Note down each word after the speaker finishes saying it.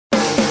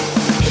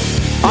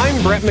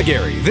I'm Brett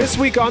McGarry. This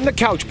week on The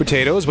Couch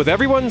Potatoes, with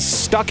everyone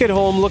stuck at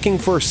home looking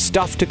for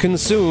stuff to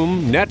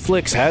consume,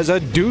 Netflix has a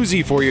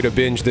doozy for you to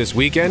binge this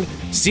weekend.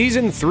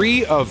 Season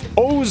 3 of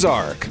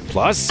Ozark.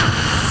 Plus...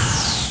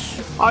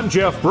 I'm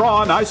Jeff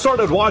Braun. I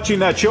started watching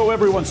that show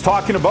everyone's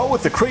talking about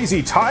with the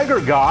crazy tiger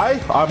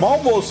guy. I'm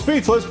almost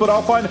speechless, but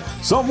I'll find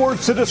some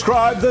words to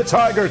describe the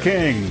Tiger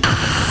King.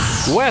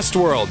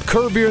 Westworld,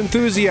 Curb Your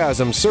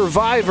Enthusiasm,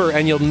 Survivor,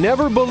 and you'll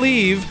never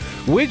believe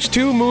which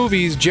two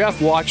movies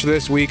Jeff watched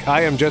this week.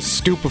 I am just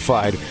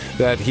stupefied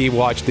that he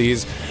watched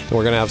these, and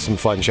we're going to have some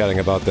fun chatting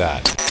about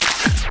that.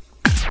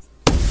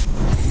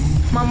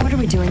 Mom, what are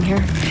we doing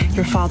here?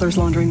 Your father's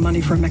laundering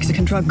money for a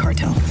Mexican drug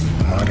cartel.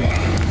 Marty,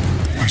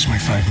 where's my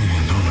 $5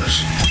 million?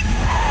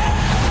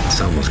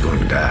 Someone's going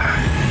to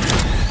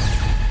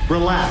die.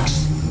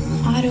 Relax.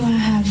 Why do I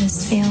have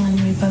this feeling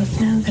we both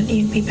know that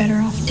you'd be better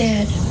off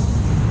dead?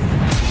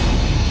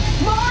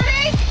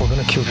 Marty! We're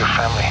going to kill your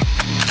family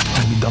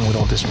and be done with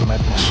all this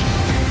madness.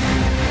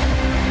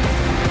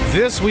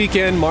 This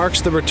weekend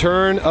marks the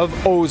return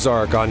of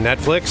Ozark on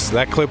Netflix.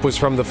 That clip was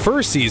from the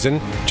first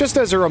season, just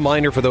as a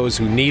reminder for those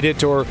who need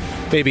it, or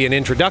maybe an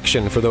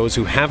introduction for those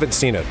who haven't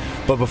seen it.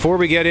 But before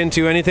we get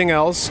into anything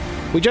else,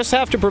 we just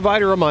have to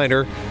provide a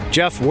reminder.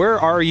 Jeff, where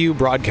are you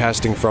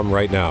broadcasting from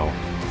right now?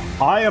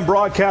 I am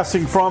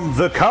broadcasting from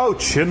the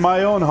couch in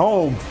my own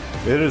home.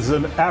 It is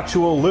an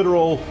actual,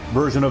 literal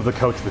version of the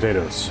Couch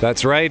Potatoes.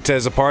 That's right.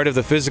 As a part of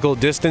the physical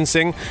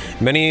distancing,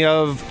 many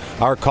of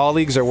our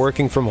colleagues are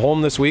working from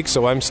home this week,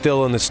 so I'm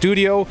still in the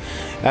studio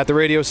at the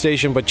radio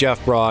station, but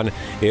Jeff Braun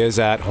is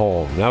at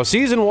home. Now,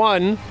 season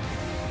 1,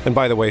 and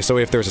by the way, so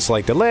if there's a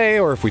slight delay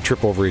or if we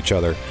trip over each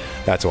other,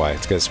 that's why.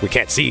 It's because we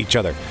can't see each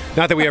other.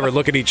 Not that we ever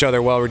look at each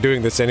other while we're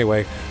doing this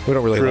anyway. We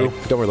don't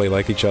really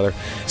like each other.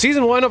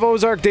 Season 1 of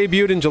Ozark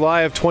debuted in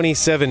July of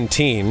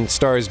 2017.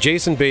 Stars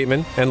Jason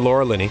Bateman and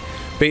Laura Linney.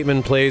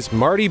 Bateman plays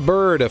Marty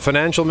Bird, a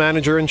financial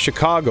manager in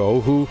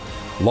Chicago who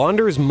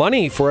launders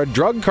money for a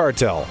drug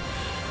cartel.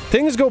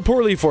 Things go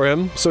poorly for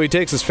him, so he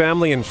takes his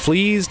family and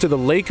flees to the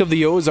Lake of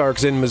the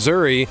Ozarks in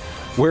Missouri,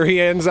 where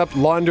he ends up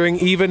laundering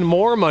even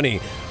more money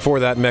for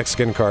that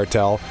Mexican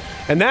cartel.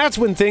 And that's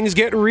when things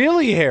get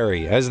really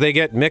hairy, as they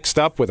get mixed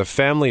up with a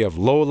family of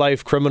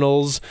low-life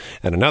criminals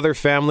and another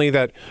family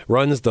that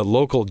runs the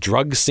local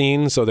drug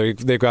scene. So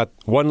they've got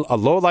a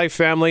low-life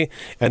family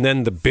and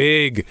then the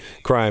big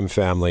crime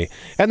family.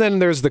 And then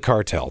there's the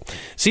cartel.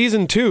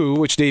 Season 2,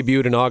 which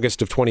debuted in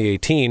August of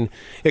 2018,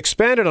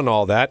 expanded on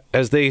all that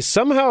as they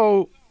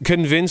somehow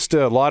convinced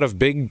a lot of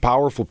big,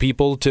 powerful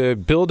people to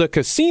build a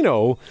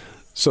casino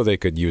so they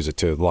could use it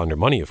to launder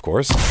money, of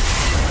course.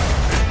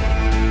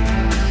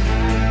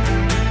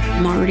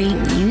 Marty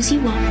use you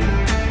up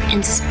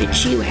and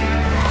spit you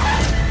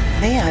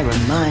out. May I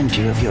remind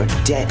you of your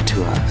debt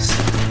to us?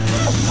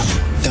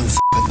 Don't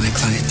with my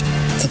client.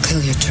 They'll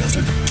kill your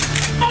children.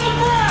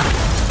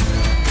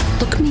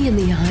 Look me in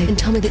the eye and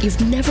tell me that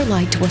you've never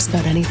lied to us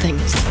about anything.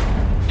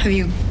 Have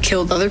you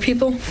killed other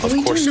people? Of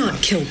course do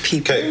not kill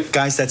people. Okay,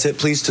 guys, that's it.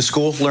 Please, to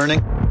school,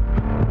 learning.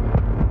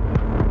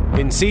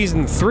 In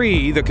Season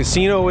 3, the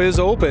casino is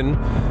open.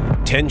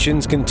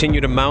 Tensions continue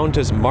to mount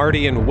as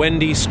Marty and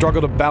Wendy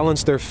struggle to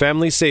balance their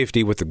family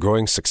safety with the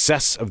growing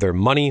success of their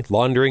money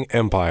laundering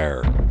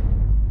empire.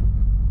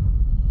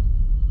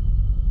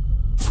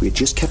 If we had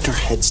just kept our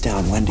heads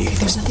down, Wendy.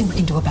 There's nothing we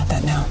can do about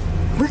that now.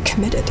 We're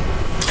committed.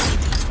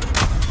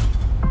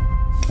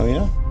 Oh,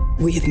 yeah?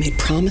 We have made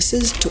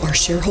promises to our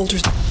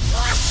shareholders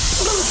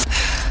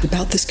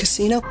about this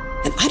casino,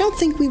 and I don't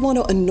think we want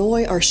to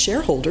annoy our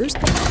shareholders.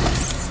 I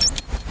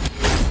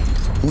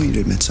want you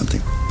to admit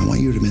something. I want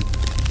you to admit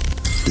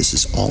this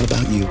is all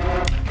about you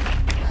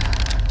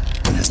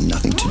and has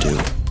nothing to do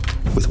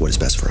with what is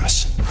best for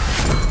us.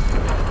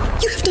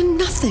 You have done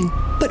nothing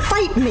but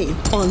fight me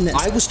on this.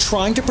 I was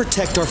trying to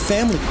protect our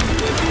family.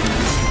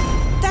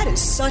 That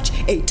is such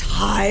a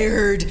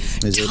tired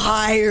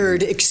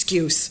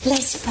excuse.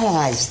 Let's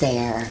pause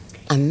there.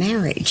 A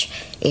marriage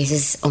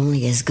is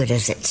only as good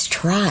as its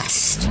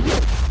trust.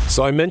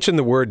 So I mentioned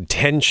the word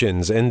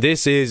tensions, and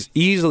this is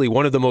easily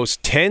one of the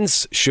most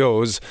tense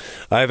shows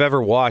I've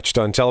ever watched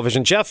on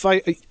television. Jeff,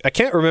 I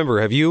can't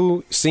remember. Have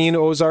you seen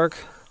Ozark?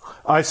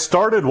 I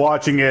started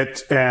watching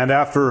it, and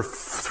after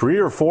 3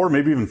 or 4,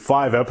 maybe even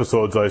 5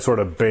 episodes, I sort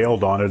of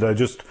bailed on it. I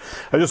just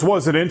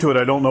wasn't into it.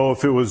 I don't know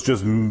if it was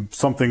just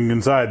something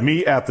inside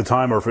me at the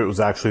time or if it was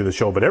actually the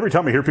show. But every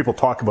time I hear people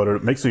talk about it,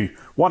 it makes me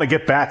want to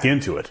get back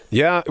into it.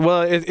 Yeah,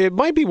 well, it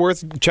might be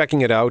worth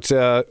checking it out,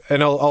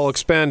 and I'll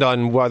expand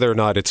on whether or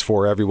not it's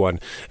for everyone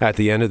at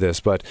the end of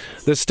this. But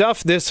the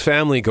stuff this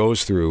family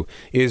goes through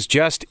is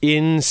just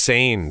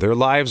insane. Their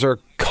lives are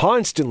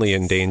constantly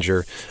in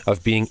danger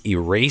of being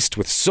erased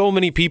with so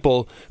many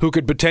people who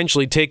could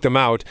potentially take them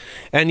out,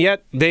 and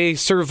yet they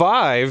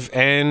survive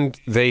and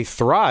they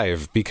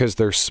thrive because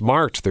they're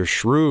smart, they're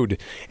shrewd,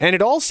 and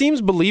it all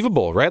seems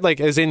believable, right? Like,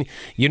 as in,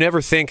 you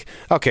never think,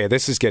 okay,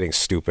 this is getting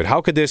stupid.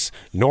 How could this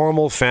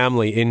normal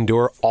family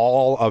endure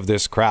all of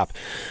this crap?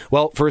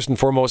 Well, first and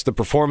foremost, the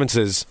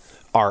performances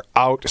are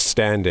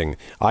outstanding.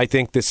 I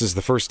think this is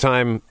the first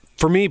time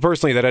for me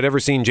personally, that I'd ever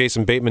seen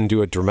Jason Bateman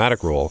do a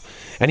dramatic role.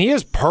 And he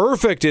is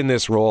perfect in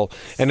this role.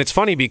 And it's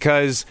funny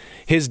because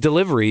his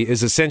delivery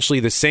is essentially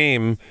the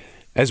same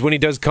as when he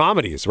does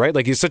comedies, right?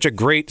 Like, he's such a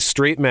great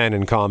straight man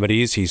in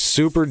comedies. He's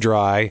super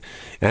dry.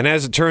 And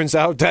as it turns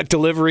out, that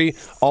delivery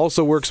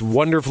also works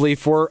wonderfully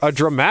for a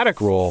dramatic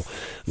role.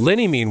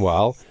 Linny,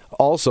 meanwhile,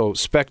 also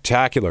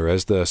spectacular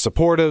as the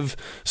supportive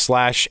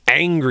 /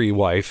 angry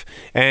wife.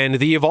 And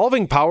the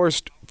evolving power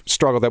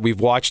struggle that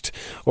we've watched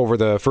over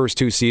the first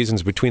 2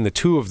 seasons between the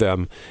two of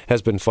them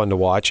has been fun to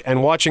watch,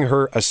 and watching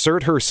her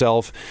assert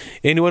herself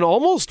into an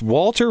almost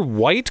Walter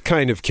White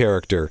kind of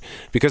character,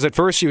 because at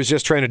first she was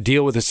just trying to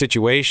deal with the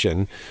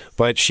situation,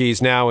 but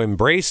she's now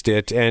embraced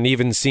it and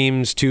even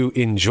seems to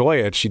enjoy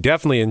it. She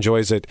definitely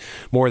enjoys it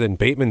more than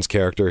Bateman's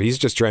character. He's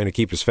just trying to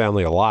keep his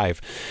family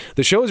alive.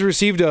 The show has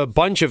received a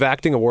bunch of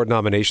acting award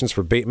nominations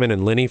for Bateman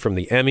and Linney from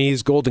the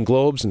Emmys, Golden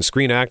Globes, and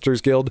Screen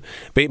Actors Guild.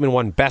 Bateman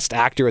won Best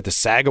Actor at the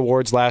SAG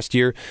Awards last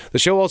year. The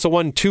show also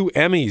won 2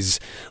 Emmys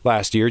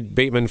last year,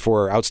 Bateman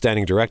for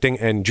Outstanding Directing,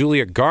 and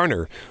Julia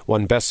Garner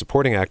won Best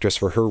Supporting Actress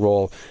for her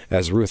role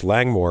as Ruth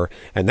Langmore.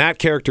 And that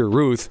character,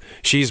 Ruth,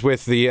 she's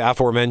with the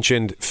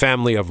aforementioned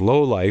family of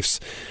lowlifes.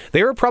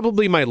 They were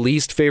probably my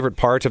least favorite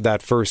part of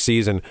that first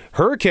season.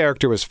 Her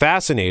character was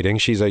fascinating.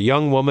 She's a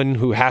young woman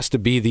who has to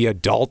be the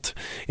adult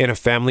in a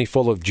family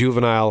full of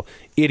juvenile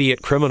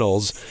idiot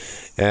criminals.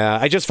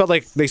 I just felt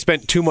like they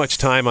spent too much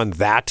time on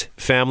that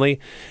family.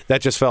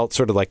 That just felt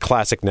sort of like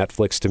classic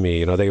Netflix to me.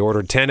 You know, they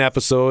ordered 10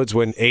 episodes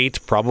when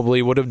 8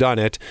 probably would have done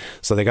it.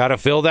 So they got to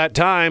fill that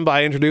time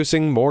by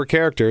introducing more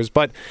characters.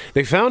 But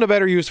they found a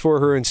better use for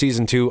her in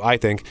season 2, I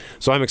think.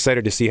 So I'm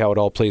excited to see how it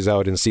all plays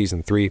out in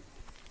season 3.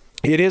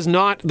 It is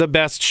not the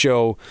best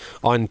show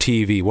on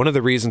TV. One of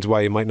the reasons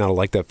why you might not have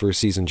liked that first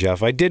season,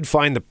 Jeff, I did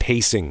find the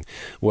pacing,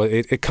 well,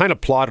 it kind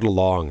of plodded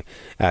along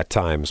at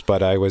times,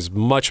 but I was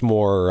much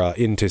more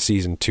into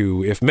season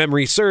 2, if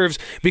memory serves,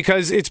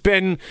 because it's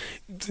been,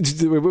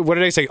 what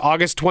did I say,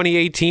 August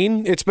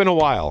 2018? It's been a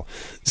while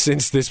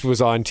since this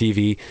was on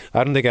TV.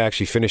 I don't think I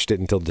actually finished it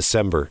until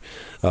December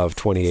of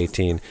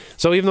 2018.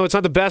 So even though it's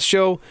not the best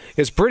show,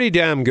 it's pretty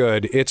damn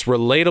good. It's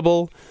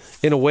relatable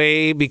in a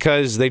way,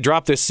 because they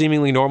drop this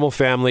seemingly normal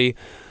family,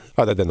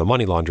 other than the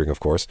money laundering, of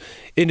course,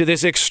 into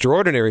this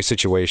extraordinary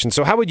situation.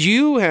 So how would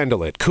you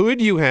handle it? Could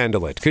you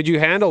handle it? Could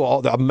you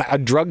handle a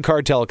drug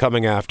cartel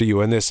coming after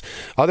you and this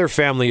other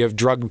family of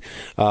drug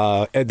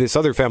empire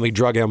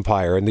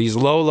and these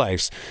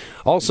lowlifes?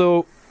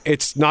 Also,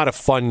 it's not a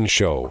fun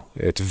show.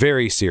 It's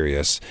very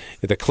serious.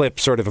 The clip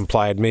sort of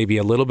implied maybe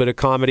a little bit of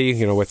comedy,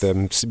 you know, with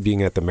them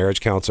being at the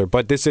marriage counselor,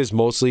 but this is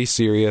mostly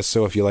serious.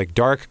 So if you like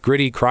dark,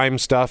 gritty crime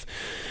stuff,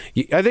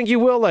 I think you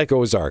will like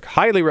Ozark.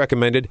 Highly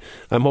recommended.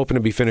 I'm hoping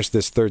to be finished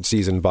this 3rd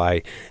season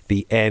by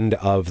the end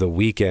of the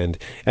weekend.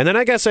 And then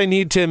I guess I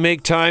need to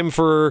make time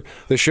for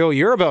the show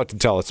you're about to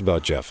tell us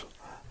about, Jeff.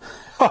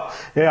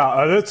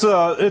 Yeah,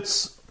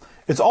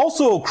 it's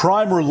also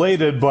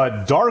crime-related,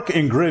 but dark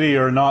and gritty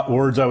are not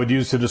words I would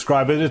use to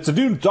describe it. It's a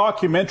new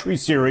documentary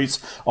series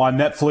on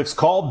Netflix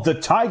called The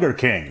Tiger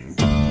King.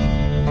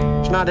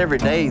 It's not every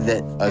day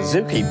that a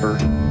zookeeper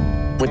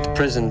went to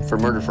prison for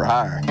murder for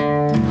hire.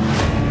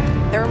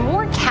 There are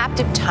more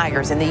captive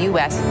tigers in the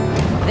U.S.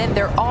 than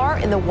there are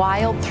in the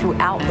wild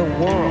throughout the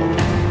world.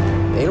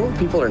 Animal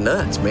people are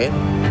nuts, man.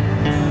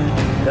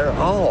 They're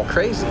all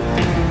crazy.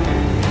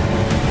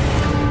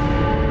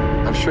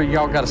 I'm sure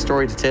y'all got a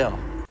story to tell.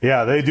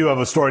 Yeah, they do have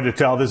a story to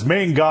tell. This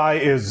main guy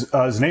is,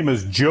 his name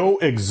is Joe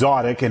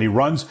Exotic, and he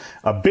runs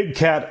a big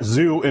cat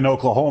zoo in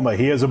Oklahoma.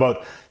 He has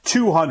about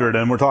 200,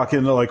 and we're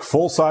talking like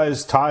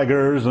full-size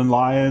tigers and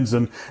lions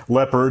and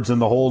leopards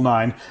and the whole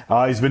nine.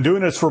 He's been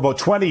doing this for about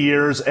 20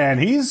 years, and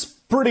he's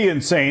pretty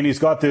insane. He's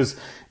got this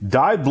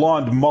dyed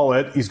blonde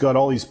mullet. He's got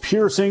all these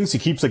piercings. He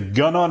keeps a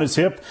gun on his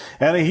hip,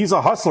 and he's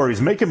a hustler.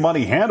 He's making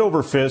money hand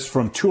over fist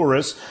from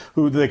tourists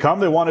who they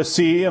want to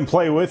see and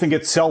play with and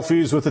get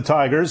selfies with the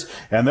tigers,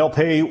 and they'll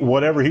pay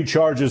whatever he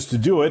charges to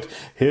do it.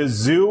 His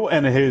zoo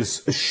and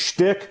his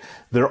shtick,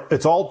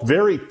 it's all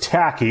very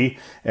tacky,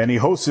 and he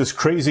hosts this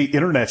crazy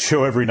internet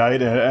show every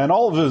night, and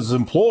all of his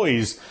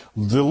employees,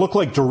 they look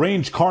like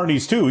deranged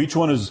carnies too. Each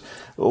one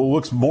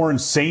looks more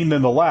insane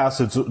than the last.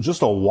 It's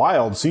just a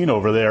wild scene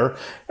over there,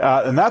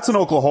 and that's in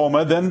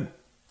Oklahoma. Then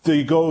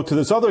they go to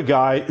this other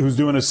guy who's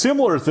doing a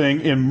similar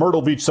thing in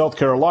Myrtle Beach, South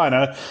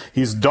Carolina.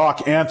 He's Doc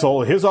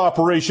Antle. His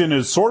operation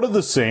is sort of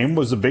the same,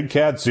 was a big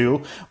cat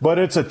zoo, but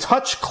it's a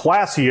touch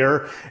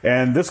classier,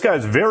 and this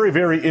guy's very,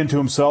 very into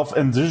himself,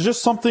 and there's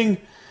just something,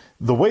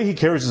 the way he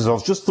carries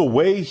himself, just the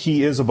way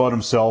he is about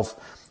himself,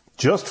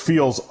 just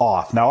feels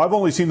off. Now, I've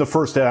only seen the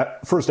first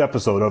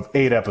episode of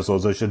 8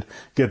 episodes. I should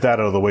get that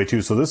out of the way,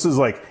 too. So this is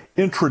like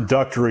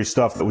introductory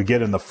stuff that we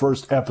get in the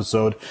first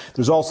episode.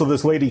 There's also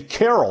this lady,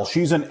 Carol.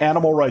 She's an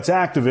animal rights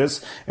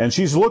activist, and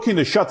she's looking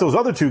to shut those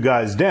other 2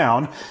 guys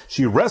down.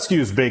 She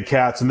rescues big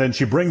cats, and then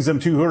she brings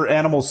them to her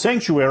animal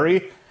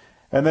sanctuary,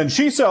 And then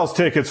she sells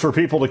tickets for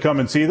people to come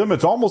and see them.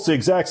 It's almost the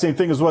exact same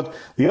thing as what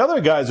the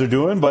other guys are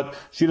doing, but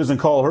she doesn't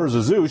call hers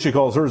a zoo. She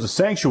calls hers a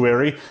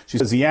sanctuary. She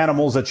says the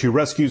animals that she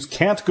rescues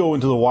can't go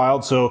into the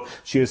wild, so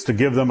she has to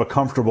give them a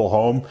comfortable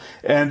home.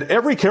 And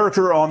every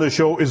character on the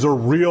show is a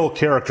real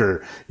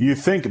character. You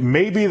think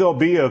maybe they'll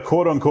be a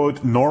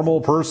quote-unquote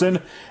normal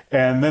person,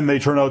 and then they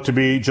turn out to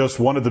be just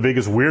one of the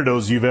biggest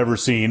weirdos you've ever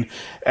seen.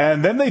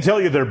 And then they tell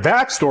you their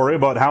backstory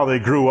about how they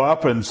grew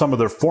up and some of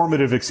their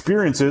formative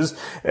experiences,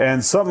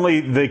 and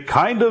suddenly they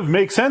kind of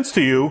make sense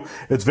to you.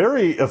 It's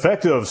very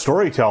effective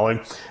storytelling.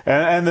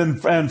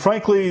 And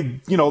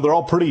frankly, you know, they're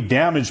all pretty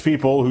damaged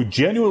people who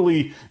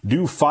genuinely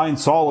do find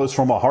solace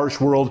from a harsh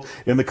world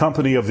in the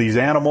company of these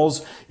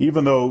animals.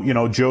 Even though, you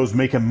know, Joe's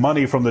making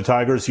money from the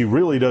tigers, he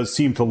really does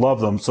seem to love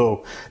them.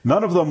 So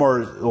none of them are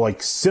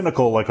like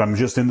cynical, like I'm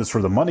just in this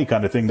for the money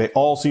kind of thing. They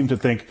all seem to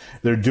think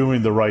they're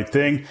doing the right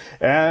thing.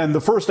 And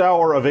the first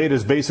hour of 8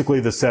 is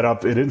basically the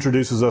setup. It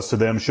introduces us to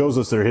them, shows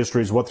us their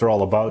histories, what they're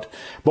all about.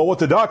 But what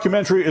the documentary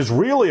is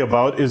really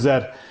about is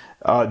that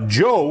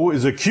Joe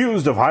is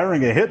accused of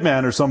hiring a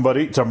hitman or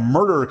somebody to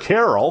murder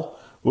Carol,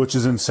 which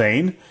is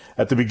insane.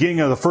 At the beginning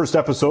of the first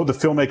episode, the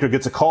filmmaker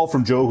gets a call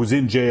from Joe, who's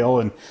in jail,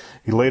 and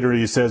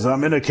he says,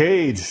 I'm in a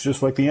cage,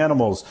 just like the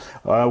animals.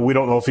 We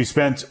don't know if he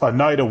spent a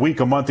night, a week,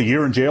 a month, a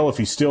year in jail, if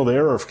he's still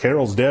there, or if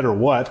Carol's dead, or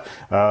what.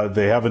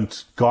 They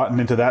haven't gotten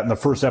into that in the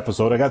first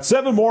episode. I got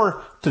 7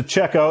 more to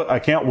check out. I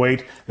can't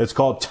wait. It's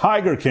called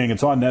Tiger King.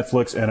 It's on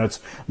Netflix, and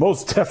it's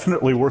most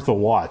definitely worth a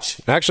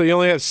watch. Actually, you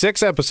only have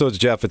 6 episodes,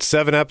 Jeff. It's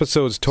 7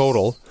 episodes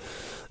total.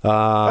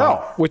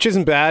 Which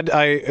isn't bad.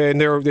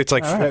 It's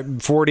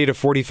like 40 to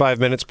 45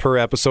 minutes per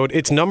episode.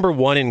 It's number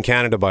 1 in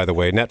Canada, by the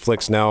way.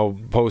 Netflix now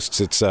posts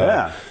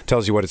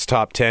tells you what its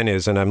top 10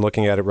 is, and I'm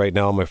looking at it right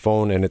now on my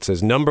phone, and it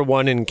says number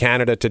 1 in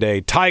Canada today: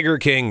 Tiger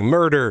King,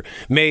 murder,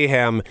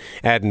 mayhem,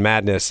 and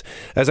madness.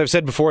 As I've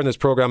said before in this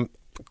program,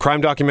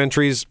 crime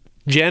documentaries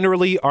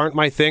generally aren't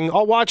my thing.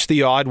 I'll watch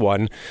the odd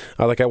one.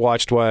 Like I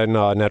watched one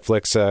on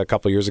Netflix a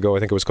couple years ago.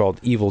 I think it was called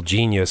Evil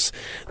Genius.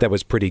 That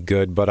was pretty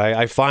good. But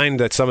I find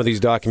that some of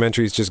these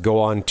documentaries just go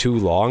on too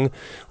long.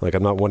 Like,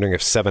 I'm not wondering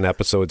if 7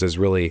 episodes is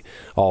really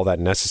all that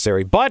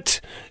necessary.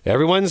 But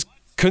everyone's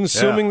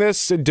consuming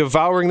this,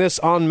 devouring this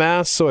en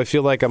masse, so I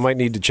feel like I might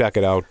need to check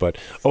it out. But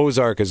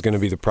Ozark is going to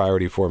be the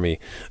priority for me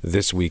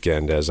this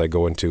weekend as I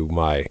go into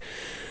my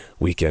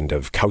weekend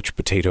of couch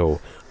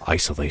potato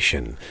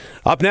isolation.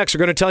 Up next, we're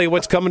going to tell you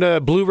what's coming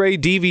to Blu-ray,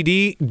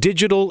 DVD,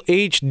 digital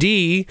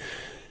HD,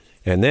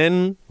 and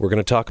then we're going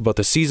to talk about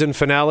the season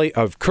finale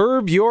of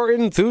Curb Your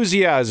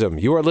Enthusiasm.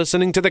 You are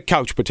listening to the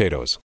Couch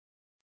Potatoes.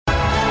 The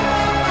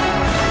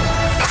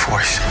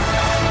Force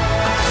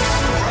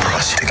brought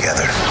us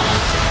together.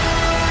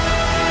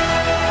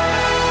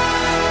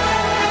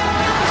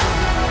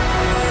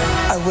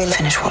 I will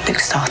finish what Luke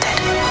started.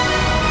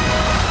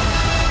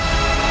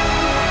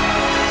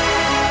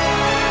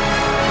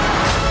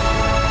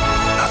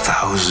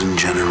 1,000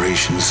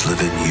 generations live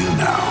in you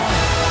now.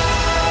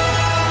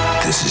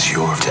 This is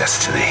your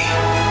destiny.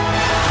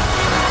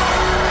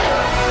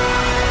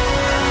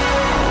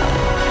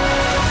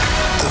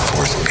 The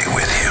Force will be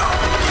with you.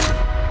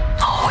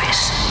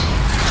 Always.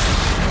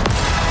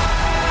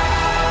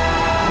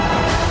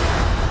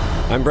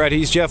 I'm Brett.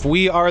 He's Jeff.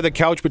 We are the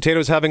Couch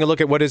Potatoes, having a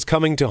look at what is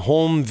coming to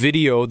home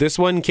video. This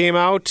one came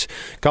out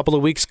a couple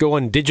of weeks ago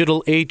on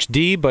digital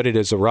HD, but it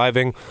is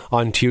arriving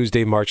on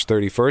Tuesday, March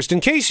 31st. In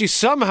case you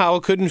somehow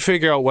couldn't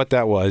figure out what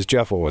that was,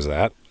 Jeff, what was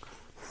that?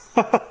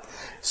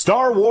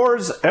 Star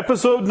Wars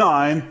Episode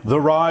 9,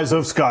 The Rise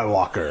of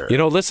Skywalker. You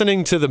know,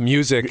 listening to the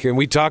music, and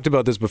we talked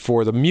about this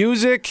before, the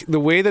music, the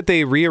way that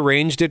they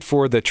rearranged it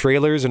for the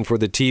trailers and for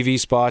the TV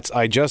spots,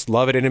 I just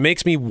love it. And it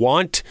makes me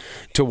want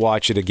to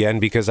watch it again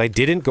because I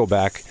didn't go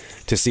back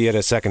to see it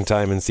a second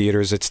time in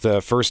theaters. It's the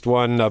first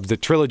one of the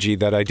trilogy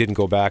that I didn't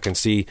go back and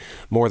see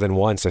more than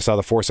once. I saw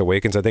The Force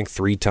Awakens, I think,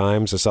 3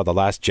 times. I saw The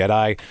Last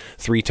Jedi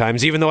 3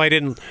 times, even though I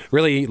didn't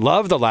really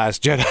love The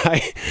Last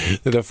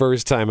Jedi the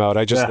first time out.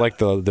 I just liked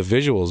the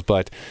visuals.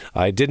 But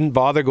I didn't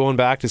bother going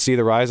back to see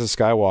The Rise of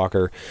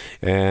Skywalker,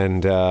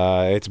 and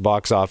its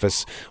box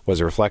office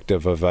was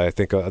reflective of, I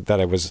think, that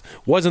I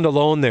wasn't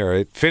alone there.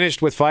 It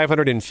finished with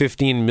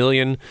 $515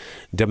 million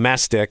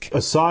domestic.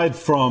 Aside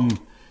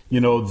from,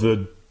 you know,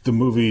 the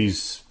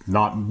movies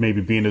not maybe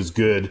being as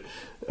good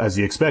as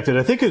you expected,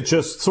 I think it's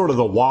just sort of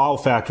the wow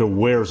factor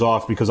wears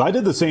off, because I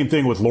did the same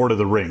thing with Lord of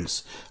the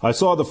Rings. I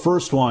saw the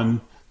first one,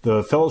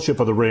 The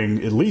Fellowship of the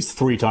Ring, at least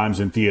 3 times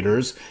in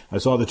theaters. I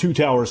saw The Two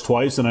Towers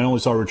twice, and I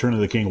only saw Return of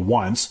the King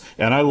once.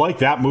 And I liked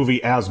that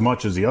movie as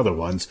much as the other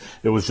ones.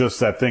 It was just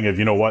that thing of,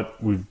 you know what,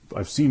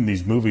 I've seen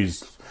these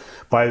movies.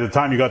 By the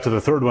time you got to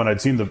the third one, I'd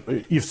seen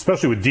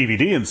especially with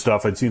DVD and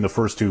stuff, I'd seen the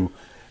first 2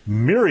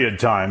 myriad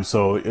times.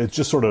 So it's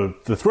just sort of,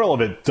 the thrill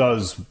of it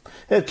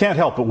can't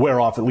help but wear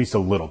off at least a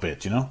little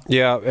bit, you know?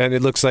 Yeah, and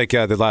it looks like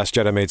The Last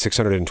Jedi made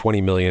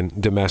 $620 million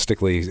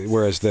domestically,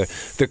 whereas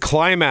the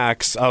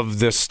climax of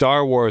the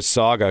Star Wars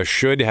saga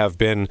should have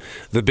been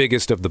the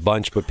biggest of the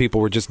bunch, but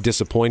people were just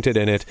disappointed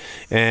in it.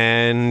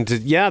 And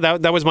yeah,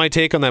 that was my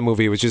take on that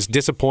movie. It was just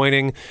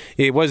disappointing.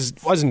 It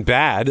wasn't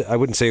bad. I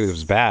wouldn't say it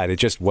was bad. It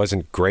just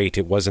wasn't great.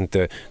 It wasn't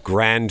the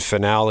grand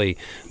finale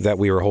that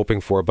we were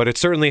hoping for, but it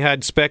certainly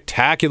had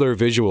spectacular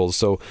visuals,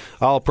 so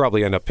I'll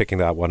probably end up picking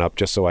that one up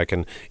just so I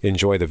can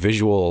enjoy the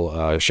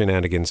visual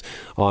shenanigans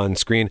on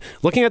screen.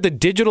 Looking at the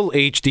digital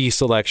HD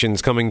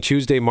selections coming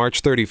Tuesday,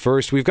 March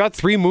 31st, we've got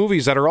 3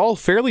 movies that are all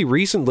fairly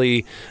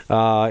recently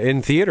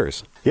in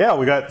theaters. Yeah,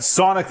 we got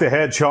Sonic the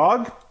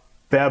Hedgehog,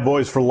 Bad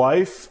Boys for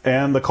Life,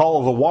 and The Call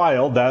of the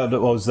Wild. That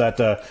was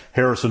that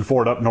Harrison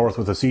Ford up north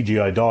with a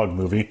CGI dog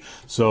movie.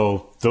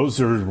 So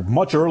those are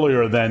much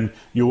earlier than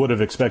you would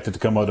have expected to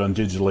come out on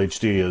digital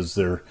HD, as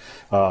their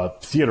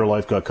theater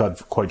life got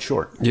cut quite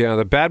short. Yeah,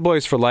 the Bad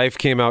Boys for Life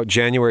came out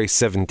January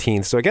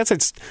 17th. So I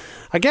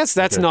guess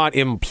that's not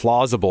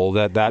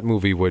implausible that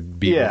movie would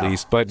be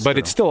released, but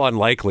it's still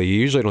unlikely. You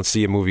usually don't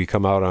see a movie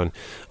come out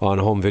on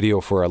home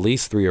video for at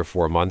least 3 or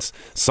 4 months.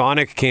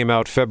 Sonic came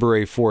out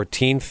February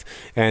 14th,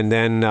 and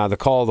then The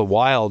Call of the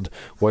Wild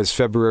was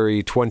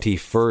February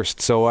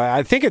 21st. So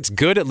I think it's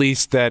good at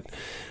least that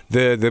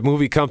the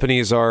movie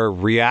companies are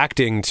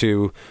reacting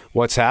to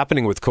what's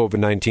happening with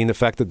COVID-19. The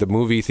fact that the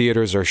movie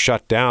theaters are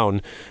shut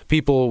down,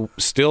 people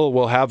still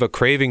will have a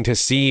craving to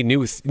see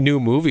new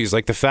movies.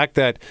 Like the fact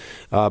that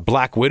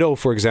Black Widow,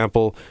 for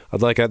example,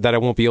 that I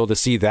won't be able to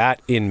see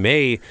that in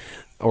May,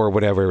 or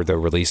whatever the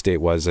release date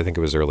was, I think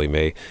it was early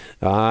May,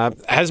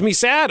 has me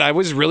sad. I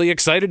was really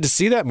excited to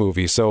see that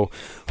movie. So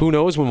who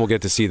knows when we'll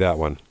get to see that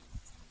one.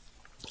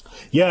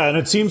 Yeah, and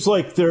it seems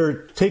like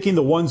they're taking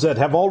the ones that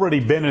have already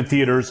been in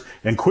theaters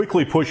and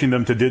quickly pushing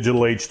them to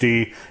digital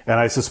HD. And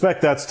I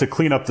suspect that's to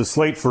clean up the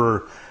slate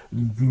for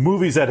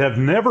movies that have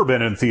never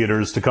been in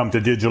theaters to come to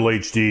digital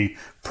HD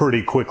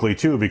pretty quickly,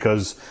 too,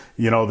 because,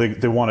 you know,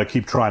 they want to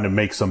keep trying to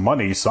make some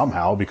money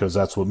somehow, because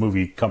that's what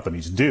movie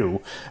companies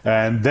do.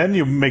 And then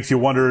it makes you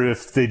wonder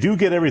if they do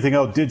get everything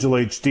out digital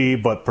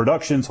HD, but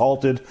production's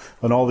halted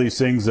and all these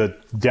things,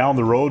 that down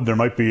the road there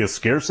might be a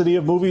scarcity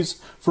of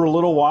movies for a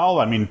little while.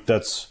 I mean,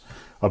 that's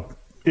a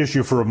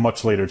issue for a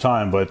much later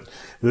time, but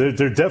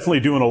they're definitely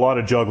doing a lot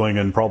of juggling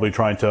and probably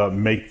trying to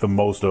make the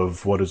most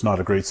of what is not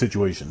a great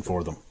situation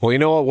for them. Well, you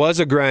know what was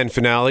a grand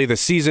finale? The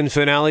season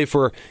finale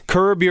for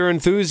Curb Your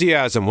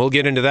Enthusiasm. We'll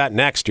get into that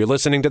next. You're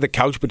listening to The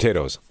Couch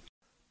Potatoes.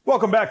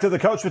 Welcome back to The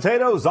Couch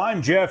Potatoes.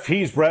 I'm Jeff,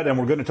 he's Brett, and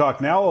we're going to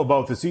talk now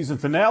about the season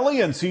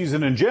finale and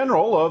season in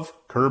general of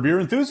Curb Your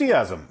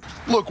Enthusiasm.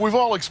 Look, we've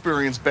all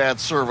experienced bad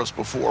service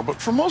before, but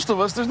for most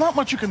of us, there's not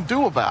much you can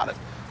do about it.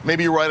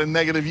 Maybe you write a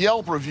negative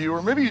Yelp review,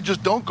 or maybe you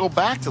just don't go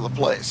back to the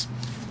place.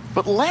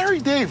 But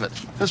Larry David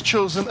has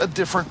chosen a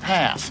different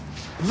path.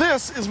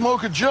 This is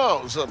Mocha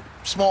Joe's, a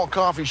small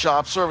coffee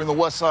shop serving the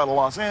west side of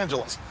Los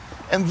Angeles.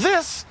 And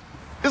this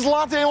is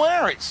Latte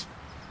Larry's.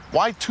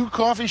 Why 2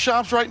 coffee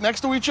shops right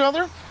next to each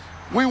other?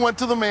 We went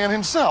to the man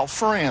himself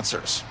for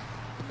answers.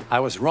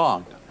 I was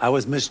wrong. I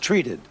was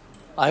mistreated.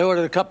 I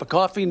ordered a cup of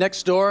coffee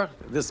next door,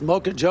 this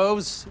Mocha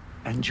Joe's,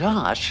 and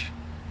Josh,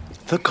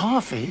 the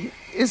coffee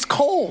is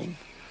cold.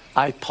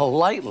 I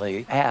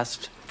politely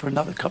asked for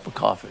another cup of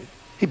coffee.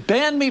 He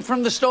banned me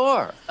from the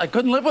store. I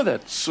couldn't live with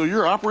it. So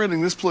you're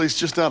operating this place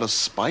just out of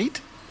spite?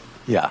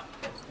 Yeah,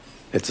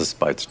 it's a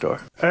spite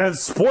store. And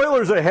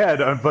spoilers ahead,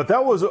 but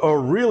that was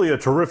really a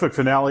terrific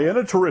finale and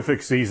a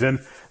terrific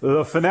season.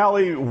 The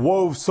finale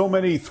wove so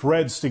many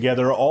threads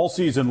together. All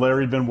season,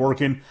 Larry'd been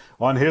working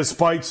on his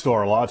spite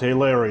store, Latte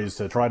Larry's,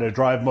 to try to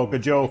drive Mocha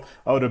Joe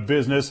out of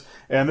business.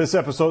 And this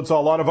episode saw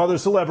a lot of other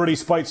celebrity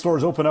spite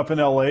stores open up in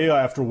L.A.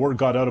 after word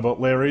got out about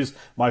Larry's.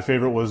 My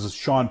favorite was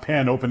Sean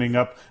Penn opening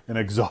up an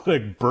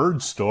exotic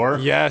bird store.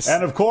 Yes.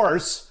 And of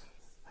course,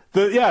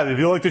 did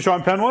you like the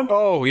Sean Penn one?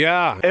 Oh,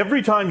 yeah.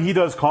 Every time he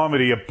does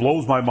comedy, it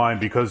blows my mind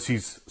because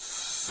he's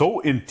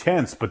so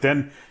intense. But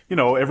then, you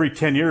know, every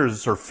 10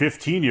 years or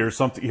 15 years,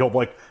 something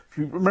he'll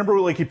remember,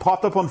 he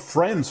popped up on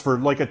Friends for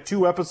like a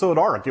 2-episode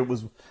arc. It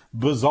was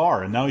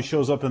bizarre, and now he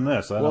shows up in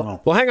this. I don't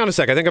know. Well, hang on a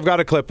sec. I think I've got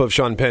a clip of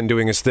Sean Penn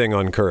doing his thing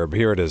on Curb.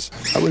 Here it is.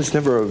 I was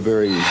never a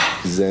very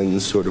zen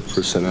sort of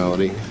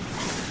personality,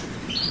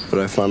 but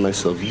I find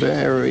myself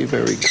very,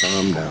 very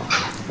calm now.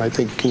 I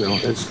think, you know,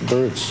 it's the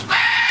birds.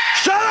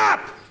 Shut up!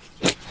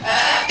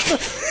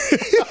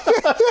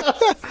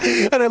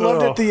 And I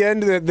loved at the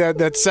end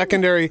that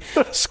secondary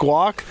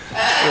squawk.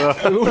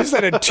 Was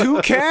that, a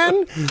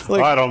toucan?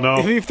 I don't know.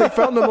 If they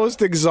found the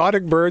most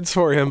exotic birds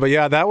for him. But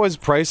yeah, that was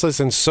priceless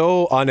and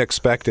so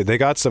unexpected. They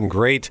got some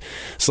great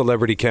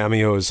celebrity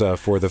cameos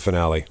for the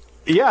finale.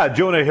 Yeah,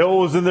 Jonah Hill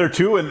was in there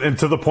too, and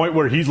to the point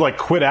where he's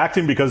quit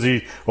acting because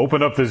he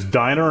opened up this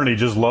diner and he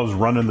just loves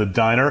running the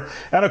diner.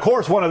 And of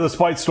course, one of the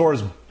spite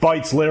stores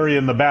bites Larry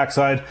in the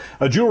backside.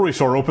 A jewelry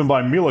store opened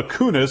by Mila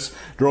Kunis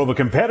drove a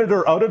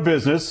competitor out of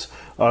business.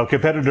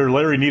 competitor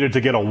Larry needed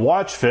to get a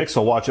watch fixed,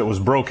 a watch that was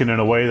broken in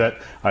a way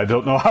that I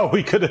don't know how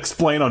we could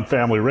explain on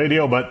family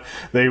radio, but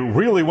they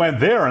really went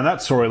there in that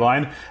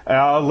storyline.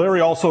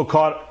 Larry also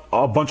caught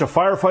a bunch of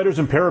firefighters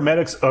and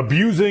paramedics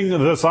abusing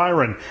the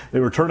siren. They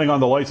were turning on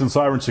the lights and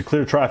sirens to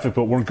clear traffic,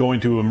 but weren't going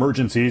to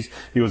emergencies.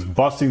 He was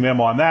busting them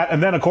on that.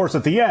 And then, of course,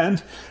 at the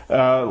end,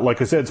 like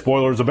I said,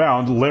 spoilers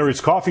abound, Larry's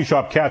coffee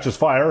shop catches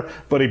fire,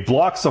 but he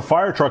blocks a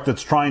fire truck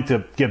that's trying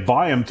to get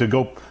by him to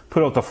go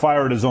put out the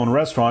fire at his own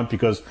restaurant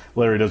because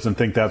Larry doesn't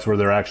think that's where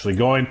they're actually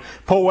going.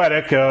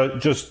 Poetic,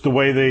 just the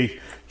way they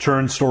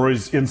turn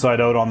stories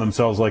inside out on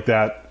themselves like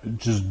that,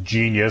 just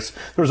genius.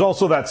 There's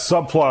also that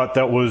subplot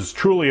that was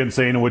truly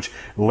insane in which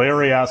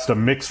Larry asked a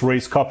mixed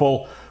race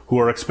couple who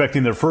are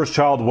expecting their first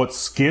child what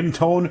skin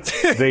tone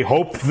they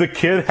hope the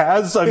kid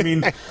has. I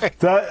mean,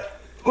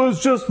 that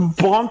was just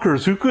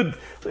bonkers. Who could,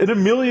 in a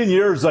million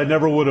years, I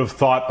never would have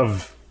thought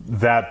of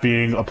that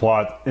being a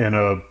plot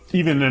in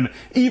even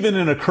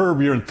in a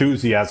Curb Your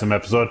Enthusiasm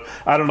episode.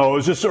 I don't know. It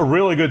was just a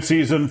really good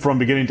season from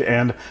beginning to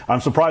end. I'm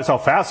surprised how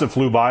fast it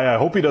flew by. I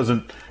hope he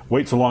doesn't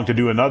wait so long to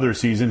do another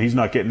season. He's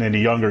not getting any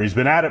younger. He's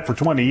been at it for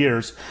 20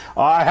 years.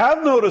 I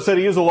have noticed that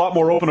he is a lot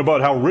more open about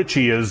how rich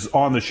he is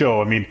on the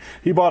show. I mean,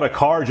 he bought a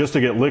car just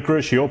to get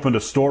licorice. He opened a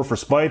store for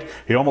spite.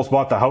 He almost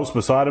bought the house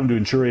beside him to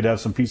ensure he'd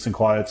have some peace and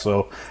quiet.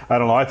 So, I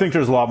don't know. I think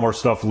there's a lot more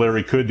stuff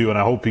Larry could do, and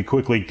I hope he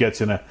quickly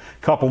gets in a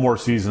couple more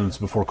seasons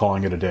before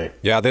calling it a day.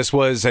 Yeah, this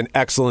was an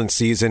excellent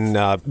season.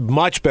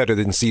 Much better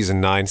than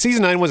Season 9.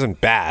 Season 9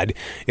 wasn't bad.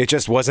 It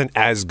just wasn't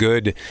as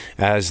good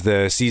as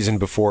the season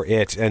before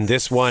it. And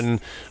this one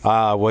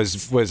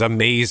was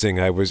amazing.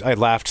 I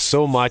laughed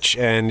so much,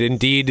 and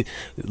indeed,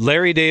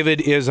 Larry David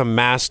is a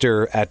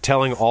master at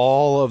telling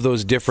all of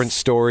those different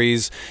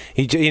stories.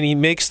 He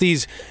makes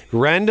these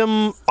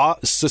random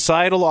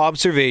societal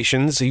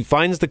observations. He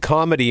finds the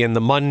comedy in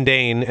the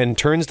mundane and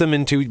turns them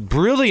into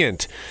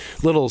brilliant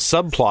little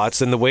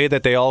subplots. And the way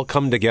that they all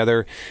come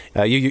together,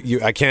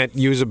 I can't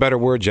use a better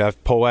word,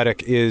 Jeff.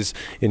 Poetic is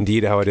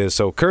indeed how it is.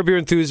 So, Curb Your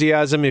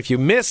Enthusiasm. If you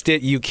missed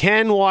it, you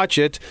can watch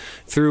it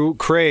through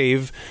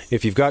Crave.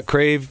 If you've got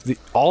Crave,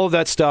 all of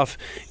that stuff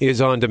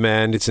is on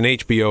demand. It's an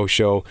HBO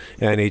show,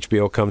 and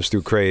HBO comes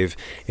through Crave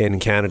in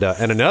Canada.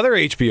 And another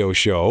HBO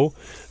show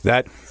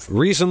that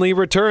recently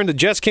returned, it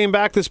just came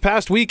back this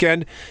past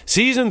weekend,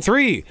 Season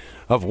 3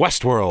 of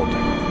Westworld.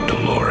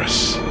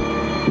 Dolores.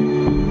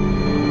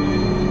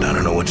 I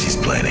don't know what she's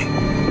planning,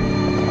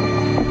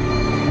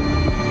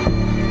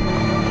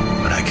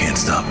 but I can't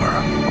stop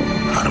her.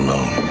 Not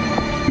alone.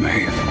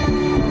 Maeve.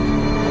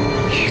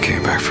 You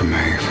came back from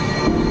Maeve.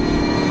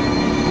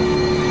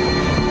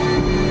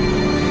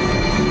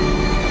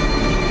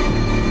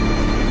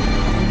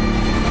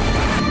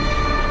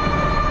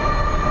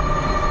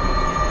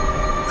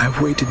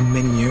 I've waited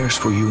many years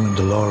for you and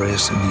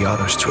Dolores and the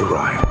others to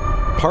arrive.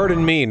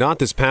 Pardon me, not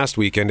this past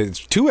weekend.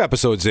 It's 2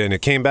 episodes in.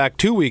 It came back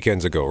 2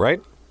 weekends ago,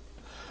 right?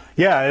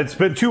 Yeah, it's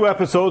been 2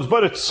 episodes,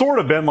 but it's sort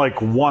of been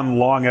like one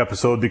long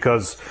episode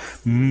because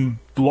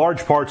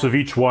large parts of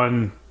each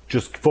one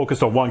just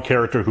focused on one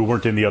character who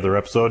weren't in the other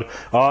episode.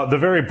 The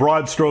very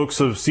broad strokes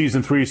of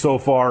Season 3 so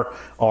far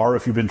are,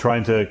 if you've been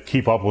trying to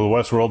keep up with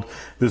Westworld,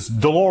 this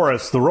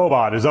Dolores, the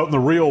robot, is out in the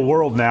real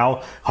world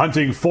now,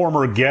 hunting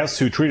former guests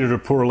who treated her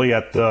poorly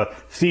at the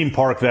theme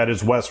park that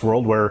is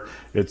Westworld, where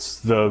it's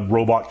the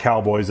robot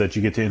cowboys that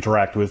you get to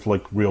interact with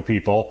like real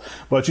people.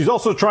 But she's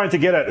also trying to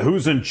get at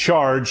who's in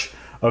charge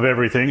of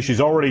everything.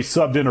 She's already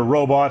subbed in a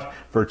robot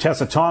for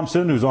Tessa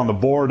Thompson, who's on the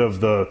board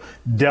of the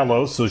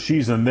Delos, so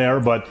she's in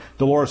there. But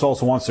Dolores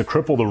also wants to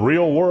cripple the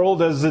real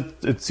world, as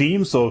it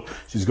seems, so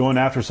she's going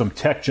after some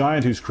tech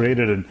giant who's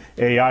created an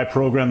AI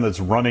program that's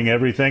running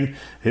everything.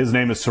 His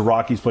name is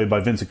Sirach. He's played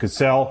by Vincent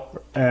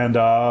Cassell, and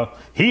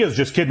he has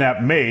just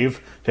kidnapped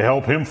Maeve to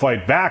help him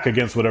fight back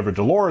against whatever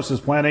Dolores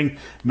is planning.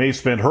 Maeve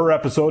spent her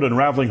episode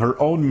unraveling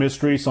her own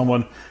mystery,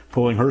 someone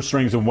pulling her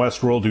strings in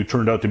Westworld who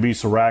turned out to be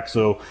Sirach.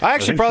 So I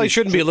actually probably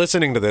shouldn't be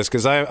listening to this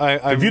because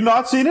have you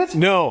not seen it?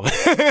 No.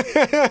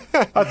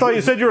 I thought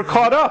you said you were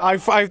caught up. I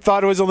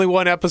thought it was only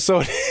one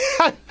episode.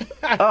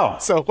 Oh,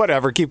 so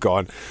whatever, keep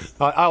going.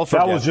 I'll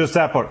forget. That was just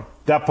that part.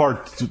 That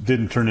part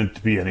didn't turn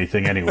into be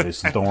anything anyway,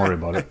 so don't worry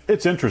about it.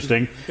 It's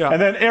interesting. Yeah.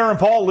 And then Aaron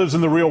Paul lives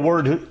in the real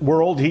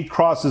world. He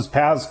crosses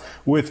paths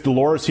with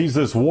Dolores. He's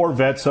this war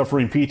vet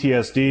suffering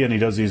PTSD, and he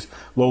does these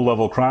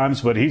low-level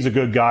crimes, but he's a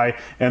good guy.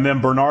 And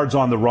then Bernard's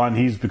on the run.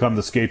 He's become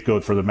the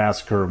scapegoat for the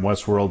massacre in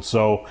Westworld.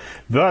 So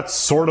that's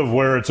sort of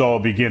where it's all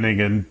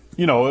beginning. And,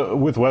 you know,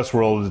 with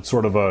Westworld, it's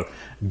sort of a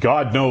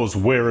God knows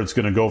where it's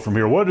going to go from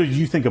here. What did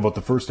you think about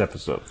the first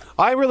episode?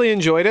 I really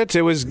enjoyed it.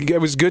 It was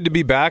good to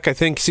be back. I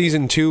think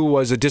Season 2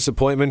 was a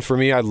disappointment for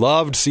me. I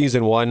loved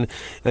Season 1,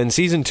 and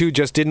Season 2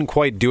 just didn't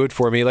quite do it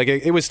for me. Like,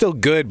 it was still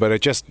good, but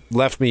it just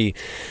left me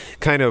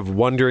kind of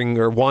wondering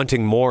or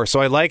wanting more. So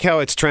I like how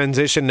it's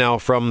transitioned now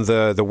from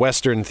the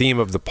Western theme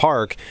of the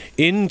park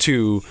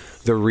into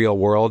the real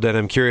world, and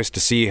I'm curious to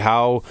see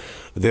how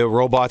the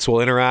robots will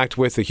interact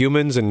with the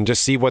humans and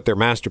just see what their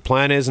master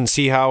plan is and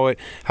see how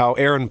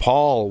Aaron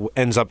Paul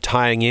ends up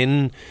tying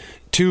in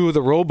to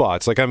the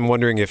robots. Like, I'm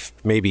wondering if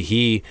maybe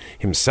he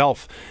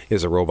himself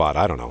is a robot.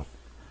 I don't know.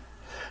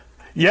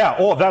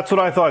 Yeah, that's what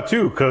I thought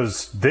too,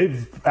 because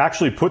they've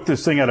actually put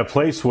this thing at a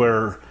place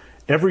where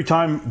every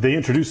time they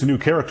introduce a new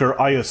character,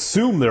 I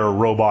assume they're a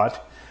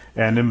robot.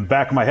 And in the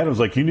back of my head, I was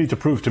like, you need to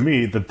prove to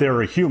me that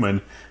they're a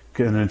human.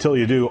 And until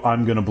you do,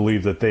 I'm going to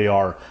believe that they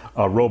are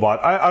a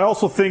robot. I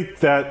also think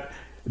that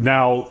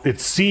now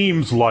it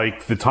seems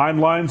like the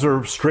timelines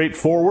are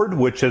straightforward,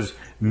 which has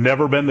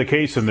never been the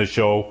case in this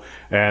show.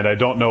 And I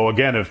don't know,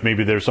 again, if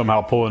maybe they're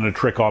somehow pulling a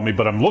trick on me,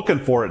 but I'm looking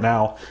for it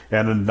now.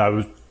 And I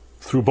was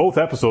through both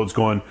episodes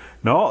going,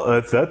 no,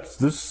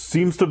 this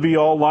seems to be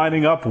all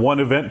lining up, one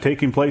event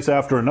taking place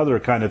after another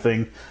kind of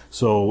thing.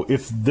 So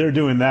if they're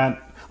doing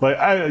that,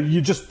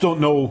 you just don't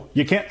know.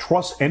 You can't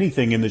trust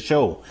anything in the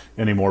show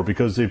anymore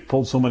because they've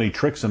pulled so many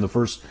tricks in the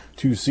first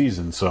 2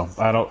 seasons. So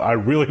I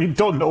really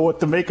don't know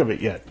what to make of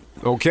it yet.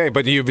 Okay,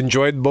 but you've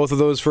enjoyed both of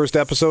those first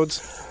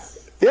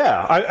episodes?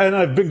 Yeah, and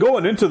I've been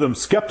going into them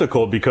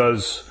skeptical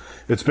because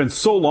it's been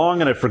so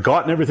long and I've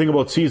forgotten everything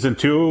about season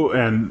 2,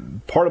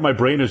 and part of my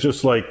brain is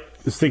just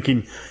is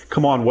thinking,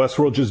 come on,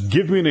 Westworld, just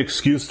give me an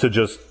excuse to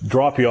just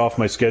drop you off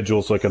my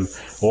schedule so I can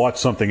watch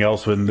something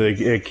else, and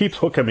it keeps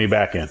hooking me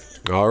back in.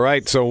 All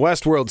right, so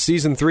Westworld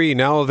Season 3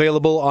 now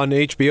available on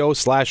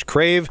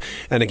HBO/Crave,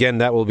 and again,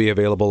 that will be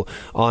available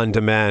on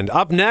demand.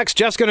 Up next,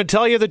 Jeff's going to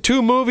tell you the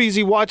 2 movies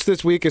he watched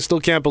this week. I still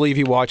can't believe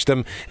he watched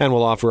them, and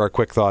we'll offer our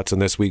quick thoughts on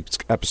this week's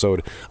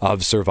episode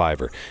of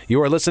Survivor.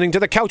 You are listening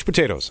to The Couch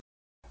Potatoes.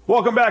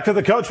 Welcome back to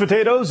the Couch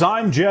Potatoes.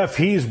 I'm Jeff,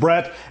 he's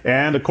Brett,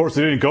 and of course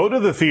I didn't go to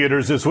the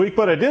theaters this week,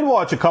 but I did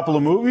watch a couple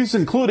of movies,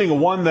 including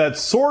one that's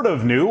sort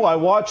of new. I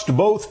watched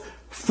both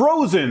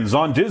Frozens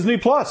on Disney+.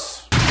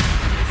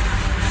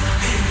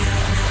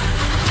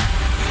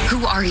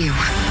 Who are you?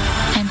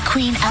 I'm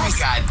Queen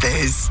Alice. I got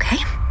this. Okay.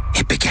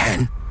 It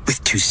began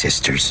with 2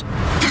 sisters.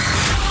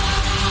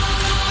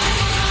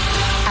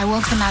 I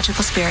woke the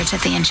magical spirits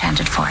of the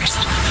Enchanted Forest.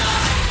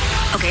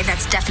 Okay,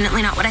 that's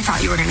definitely not what I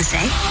thought you were going to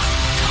say.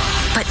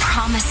 But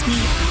promise me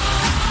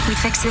we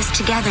fix this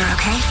together,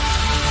 okay?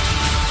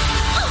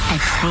 I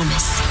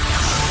promise.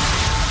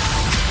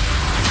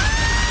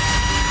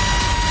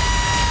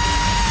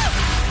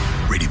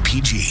 Rated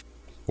PG.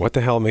 What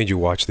the hell made you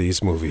watch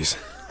these movies?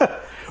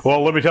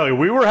 Well, let me tell you,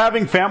 we were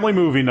having family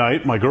movie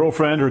night, my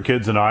girlfriend, her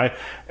kids, and I,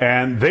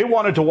 and they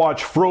wanted to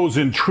watch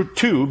Frozen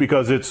 2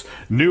 because it's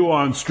new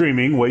on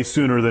streaming way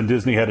sooner than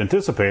Disney had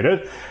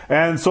anticipated.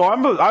 And so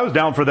I was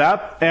down for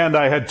that, and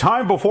I had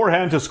time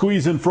beforehand to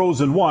squeeze in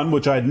Frozen 1,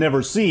 which I'd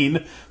never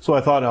seen. So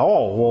I thought,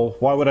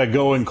 why would I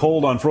go in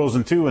cold on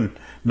Frozen 2 and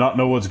not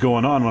know what's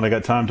going on when I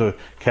got time to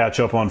catch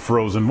up on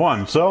Frozen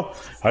 1? So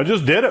I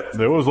just did it.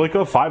 It was like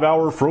a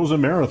 5-hour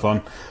Frozen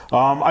marathon.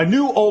 I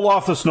knew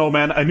Olaf the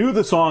Snowman. I knew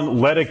the song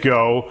Let It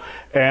Go,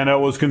 and I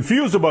was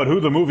confused about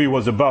who the movie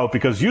was about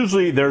because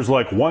usually there's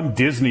like one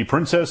Disney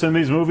princess in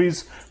these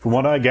movies, from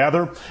what I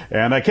gather.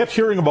 And I kept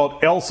hearing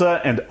about Elsa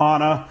and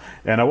Anna,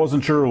 and I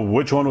wasn't sure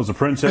which one was the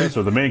princess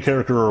or the main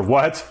character or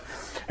what.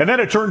 And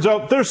then it turns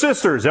out they're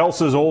sisters.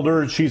 Elsa's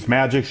older. She's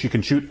magic. She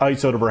can shoot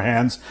ice out of her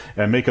hands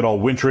and make it all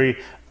wintry.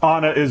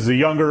 Anna is the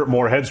younger,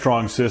 more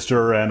headstrong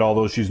sister, and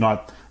although she's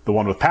not the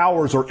one with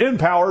powers or in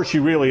power, she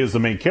really is the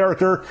main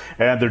character,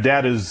 and their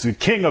dad is the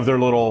king of their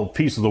little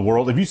piece of the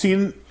world. Have you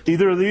seen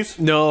either of these?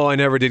 No, I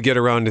never did get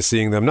around to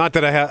seeing them. Not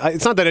that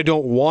it's not that I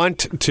don't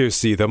want to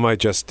see them.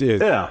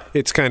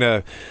 It's kind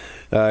of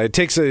it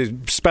takes a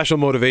special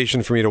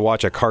motivation for me to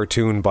watch a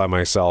cartoon by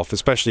myself,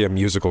 especially a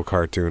musical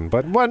cartoon.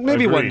 But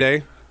maybe one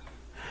day.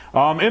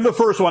 In the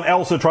first one,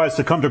 Elsa tries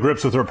to come to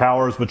grips with her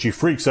powers, but she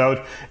freaks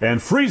out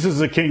and freezes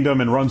the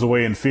kingdom and runs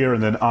away in fear.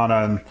 And then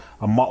Anna and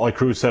a motley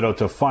crew set out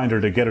to find her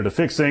to get her to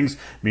fix things.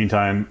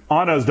 Meantime,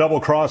 Anna is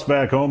double-crossed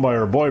back home by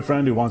her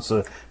boyfriend who wants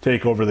to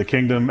take over the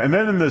kingdom. And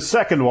then in the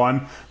second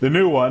one, the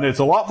new one, it's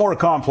a lot more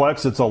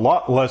complex. It's a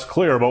lot less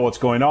clear about what's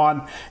going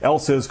on.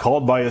 Elsa is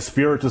called by a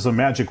spirit to some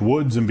magic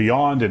woods and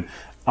beyond, and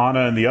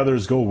Anna and the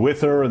others go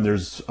with her, and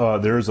there's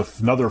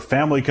another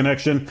family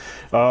connection.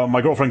 My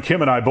girlfriend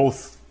Kim and I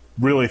both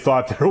really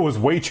thought there was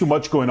way too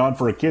much going on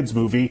for a kids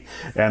movie,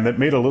 and that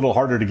made it a little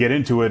harder to get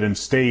into it and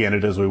stay in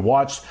it as we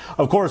watched.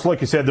 Of course,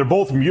 like you said, they're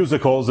both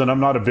musicals, and I'm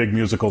not a big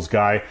musicals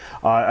guy.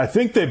 I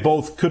think they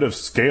both could have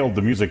scaled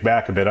the music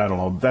back a bit. I don't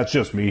know. That's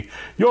just me.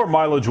 Your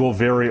mileage will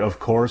vary, of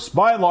course.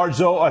 By and large,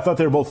 though, I thought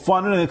they were both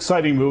fun and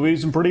exciting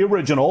movies and pretty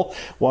original.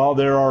 While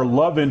there are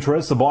love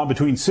interests, the bond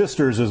between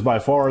sisters is by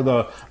far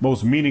the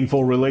most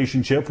meaningful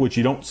relationship, which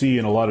you don't see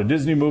in a lot of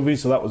Disney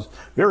movies, so that was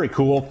very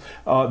cool.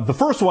 The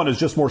first one is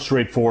just more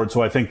straightforward,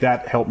 so I think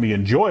that helped me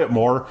enjoy it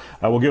more.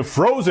 I will give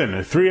Frozen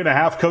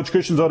 3.5 couch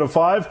cushions out of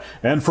 5,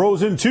 and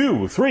Frozen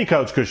 2 3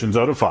 couch cushions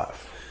out of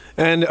 5.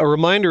 And a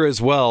reminder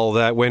as well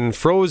that when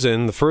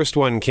Frozen, the first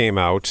one, came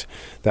out,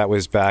 that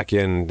was back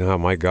in, oh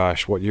my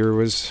gosh, what year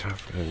was?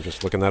 I'm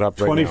just looking that up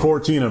right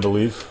 2014, now. 2014, I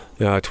believe.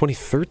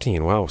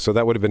 2013, wow. So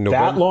that would have been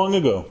November. That long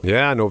ago.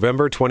 Yeah,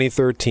 November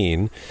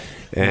 2013.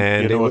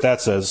 And you know what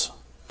that says?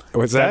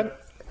 What's that?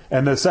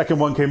 And the second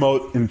one came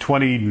out in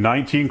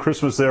 2019,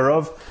 Christmas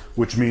thereof,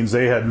 which means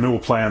they had no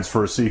plans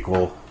for a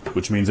sequel,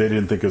 which means they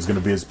didn't think it was going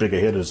to be as big a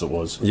hit as it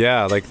was.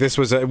 Yeah, like this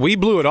was we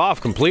blew it off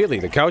completely.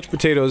 The Couch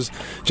Potatoes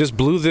just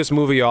blew this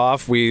movie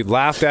off. We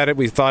laughed at it.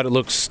 We thought it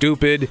looked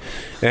stupid,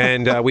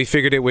 and we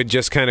figured it would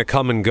just kind of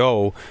come and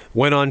go.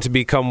 Went on to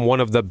become one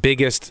of the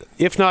biggest,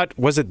 if not,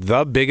 was it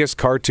the biggest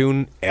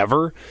cartoon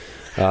ever?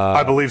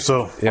 I believe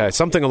so. Yeah,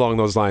 something along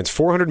those lines.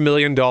 $400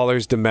 million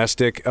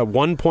domestic,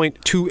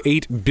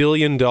 $1.28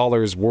 billion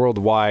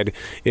worldwide.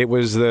 It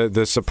was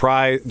the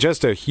surprise,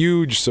 just a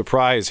huge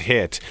surprise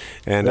hit.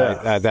 And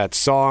that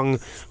song,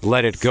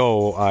 Let It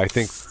Go, I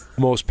think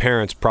most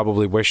parents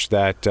probably wish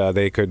that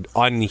they could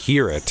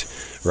unhear it,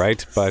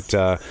 right? But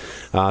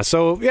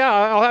so, yeah,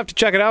 I'll have to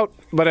check it out.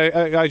 But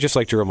I just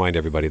like to remind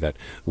everybody that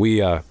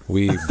we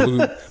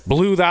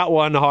blew that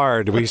one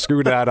hard. We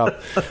screwed that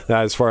up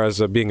as far as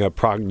being a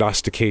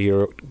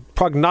prognosticator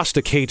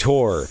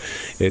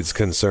is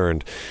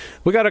concerned.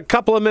 We got a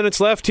couple of minutes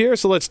left here,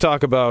 so let's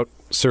talk about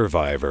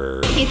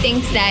Survivor. He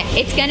thinks that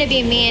it's going to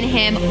be me and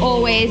him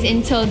always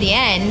until the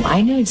end.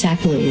 I know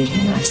exactly what you're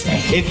going to say.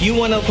 If you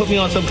want to put me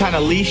on some kind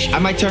of leash, I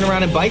might turn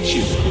around and bite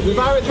you.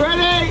 Survivor's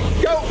ready!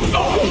 Go!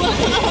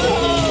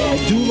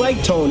 I do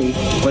like Tony,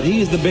 but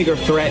he is the bigger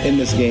threat in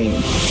this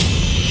game.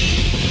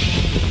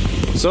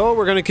 So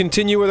we're going to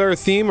continue with our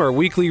theme, our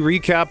weekly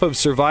recap of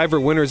Survivor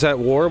Winners at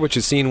War, which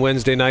is seen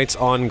Wednesday nights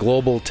on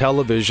global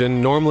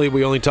television. Normally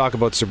we only talk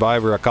about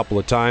Survivor a couple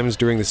of times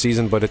during the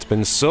season, but it's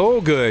been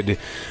so good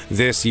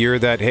this year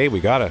that, hey, we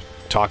got to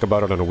talk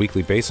about it on a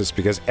weekly basis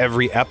because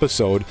every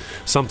episode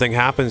something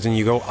happens and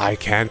you go, I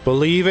can't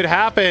believe it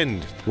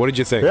happened. What did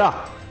you think?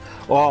 Yeah.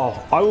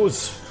 Well,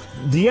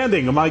 the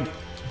ending, am I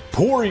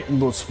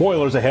pouring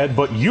spoilers ahead,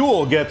 but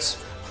Yule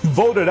gets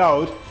voted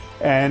out.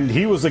 And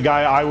he was the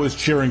guy I was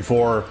cheering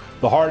for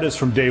the hardest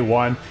from day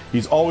one.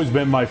 He's always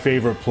been my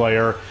favorite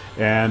player,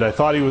 and I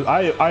thought he was.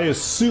 I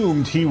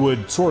assumed he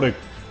would sort of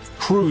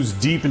cruise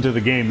deep into the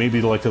game,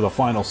 maybe like to the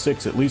final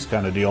 6 at least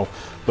kind of deal.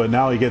 But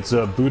now he gets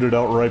booted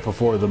out right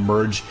before the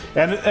merge,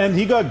 and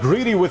he got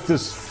greedy with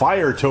this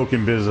fire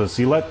token business.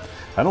 I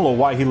don't know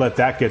why he let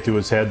that get to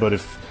his head, but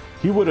if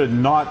he would have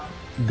not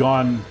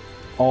gone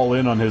all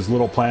in on his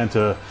little plan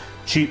to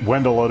cheat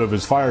Wendell out of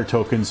his fire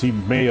tokens, he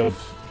may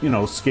have,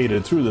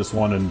 skated through this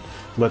one and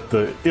let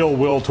the ill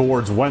will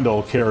towards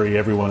Wendell carry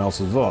everyone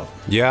else's vote.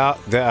 Yeah,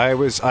 I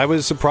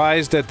was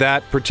surprised at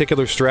that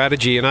particular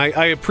strategy, and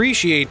I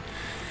appreciate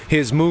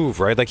his move,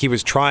 right? Like he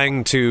was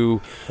trying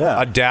to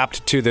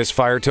adapt to this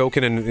fire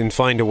token and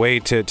find a way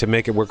to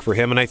make it work for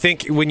him. And I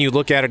think when you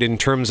look at it in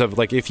terms of,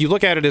 like, if you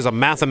look at it as a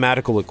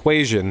mathematical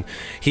equation,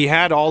 he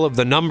had all of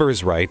the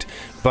numbers right,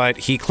 but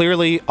he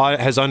clearly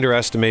has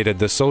underestimated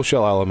the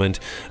social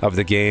element of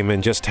the game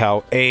and just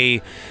how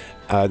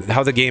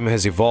the game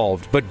has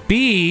evolved. But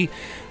B,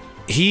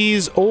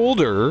 he's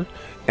older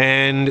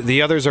and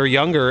the others are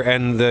younger,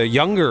 and the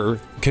younger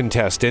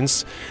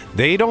contestants,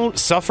 they don't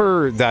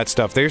suffer that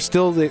stuff. They're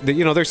still,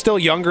 they're still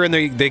younger, and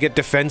they get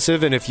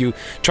defensive, and if you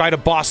try to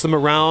boss them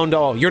around,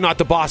 oh, you're not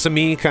the boss of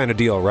me kind of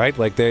deal, right?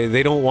 Like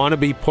they don't want to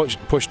be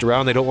pushed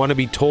around. They don't want to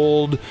be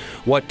told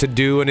what to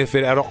do, and if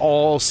it at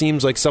all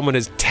seems like someone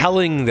is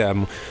telling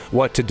them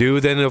what to do,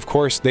 then of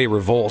course they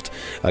revolt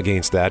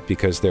against that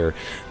because they're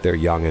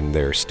young and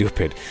they're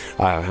stupid.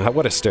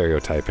 What a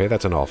stereotype, hey?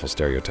 That's an awful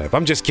stereotype.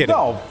 I'm just kidding.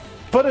 No.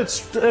 But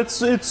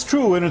it's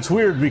true, and it's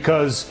weird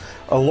because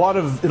in a lot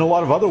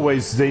of other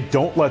ways they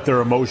don't let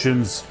their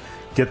emotions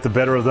get the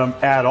better of them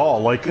at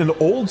all. Like in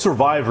old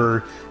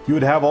Survivor, you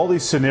would have all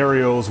these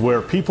scenarios where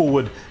people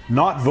would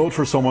not vote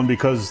for someone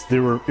because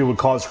it would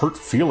cause hurt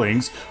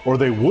feelings, or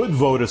they would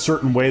vote a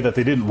certain way that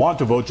they didn't want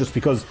to vote just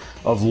because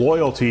of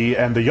loyalty,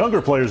 and the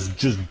younger players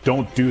just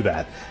don't do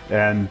that.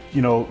 And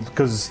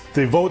because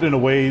they vote in a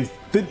way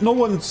that no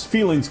one's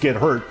feelings get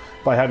hurt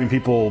by having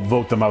people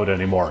vote them out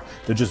anymore.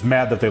 They're just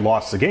mad that they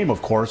lost the game,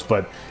 of course,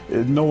 but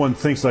no one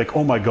thinks like,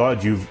 oh my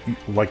God, you've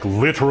like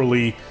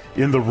literally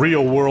in the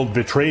real world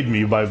betrayed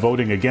me by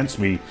voting against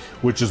me,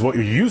 which is what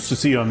you used to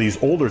see on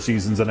these older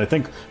seasons. And I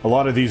think a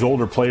lot of these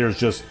older players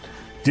just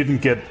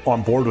didn't get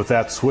on board with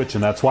that switch,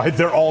 and that's why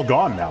they're all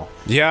gone now.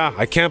 Yeah,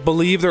 I can't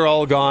believe they're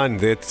all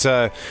gone. It's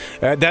that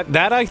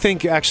I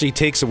think actually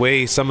takes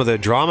away some of the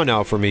drama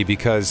now for me,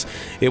 because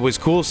it was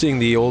cool seeing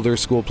the older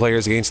school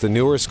players against the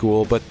newer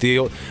school, but the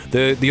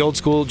old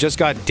school just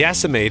got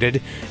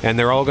decimated, and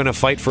they're all going to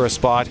fight for a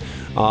spot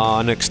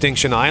on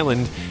Extinction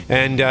Island.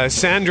 And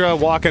Sandra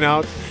walking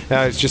out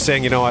is just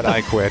saying, you know what,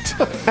 I quit.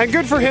 And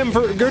good for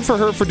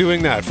her for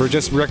doing that, for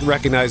just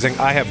recognizing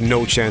I have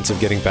no chance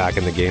of getting back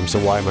in the game, so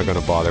why am I going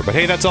to bother? But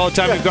hey, that's all the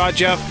time we've got,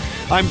 Jeff.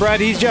 I'm Brad,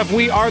 he's Jeff.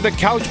 We are the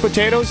Couch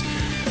Potatoes.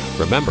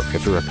 Remember,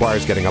 if it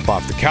requires getting up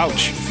off the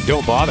couch,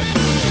 don't bother.